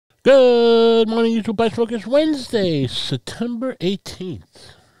Good morning, YouTube Bites Focus. Wednesday, September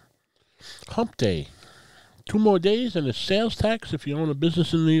 18th. Hump Day. 2 more days and a sales tax if you own a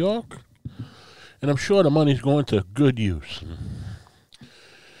business in New York. And I'm sure the money's going to good use.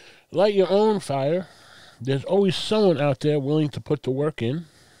 Light your own fire. There's always someone out there willing to put the work in.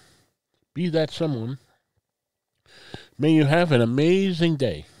 Be that someone. May you have an amazing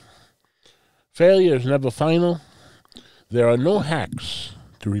day. Failure is never final. There are no hacks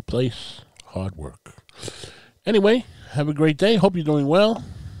to replace hard work. Anyway, have a great day. Hope you're doing well.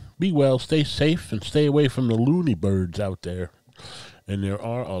 Be well, stay safe, and stay away from the loony birds out there. And there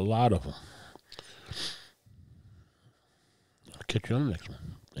are a lot of them. I'll catch you on the next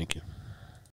one. Thank you.